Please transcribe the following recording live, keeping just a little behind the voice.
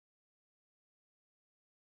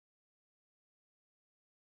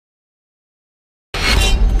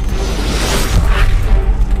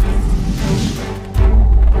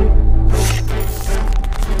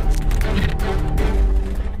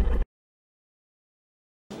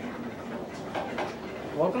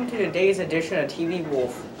Welcome to today's edition of TV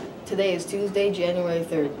Wolf. Today is Tuesday, January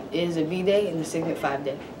 3rd. It is a V-Day and the Signet 5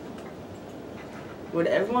 Day. Would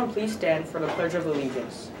everyone please stand for the Pledge of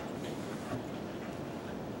Allegiance?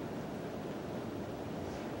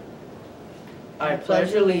 I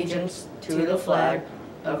pledge allegiance to the flag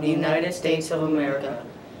of the United States of America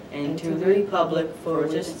and to the republic for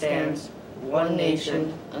which it stands, one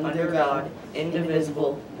nation, under God,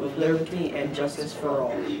 indivisible, with liberty and justice for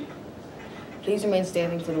all. Please remain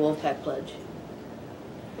standing for the Wolfpack Pledge.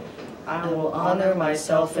 I will honor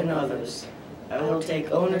myself and others. I will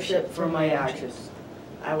take ownership for my actions.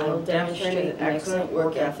 I will demonstrate an excellent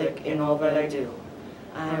work ethic in all that I do.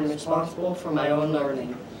 I am responsible for my own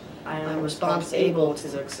learning. I am responsible to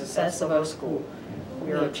the success of our school.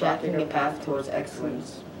 We are tracking a path towards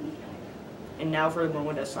excellence. And now for a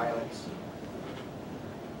moment of silence.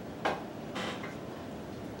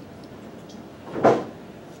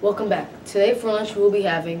 Welcome back. Today for lunch we will be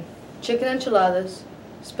having chicken enchiladas,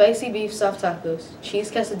 spicy beef soft tacos, cheese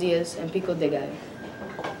quesadillas, and pico de gallo.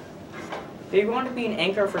 If you want to be an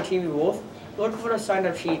anchor for TV Wolf, look for the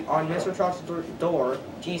sign-up sheet on Mr. Chalk's door,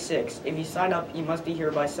 G6. If you sign up, you must be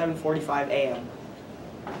here by 7:45 a.m.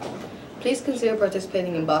 Please consider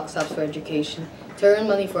participating in box tops for education to earn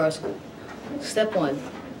money for our school. Step 1.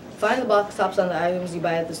 Find the box tops on the items you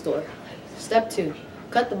buy at the store. Step 2.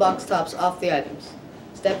 Cut the box tops off the items.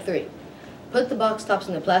 Step 3. Put the box tops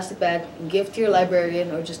in a plastic bag and give to your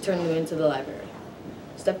librarian or just turn them into the library.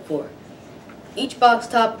 Step 4. Each box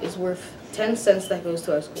top is worth 10 cents that goes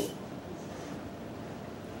to our school.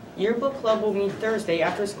 Yearbook Club will meet Thursday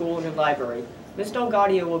after school in the library. Ms.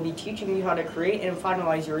 Delgadio will be teaching you how to create and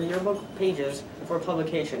finalize your yearbook pages for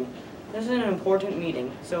publication. This is an important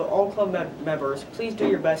meeting, so all club members, please do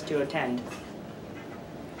your best to attend.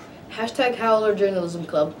 Hashtag Howler Journalism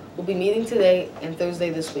Club will be meeting today and Thursday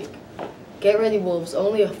this week. Get ready, Wolves.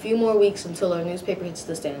 Only a few more weeks until our newspaper hits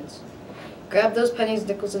the stands. Grab those pennies,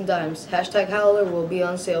 nickels, and dimes. Hashtag Howler will be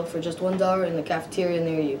on sale for just $1 in the cafeteria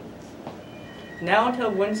near you. Now until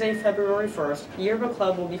Wednesday, February 1st, Yearbook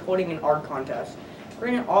Club will be holding an art contest.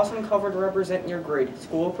 Create an awesome cover to represent your grade,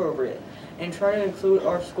 school appropriate, and try to include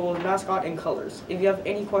our school's mascot and colors. If you have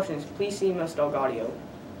any questions, please see Ms. Delgadio.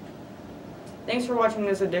 Thanks for watching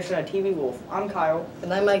this edition of TV Wolf. I'm Kyle.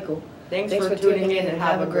 And I'm Michael. Thanks for tuning in and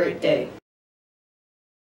have a great day.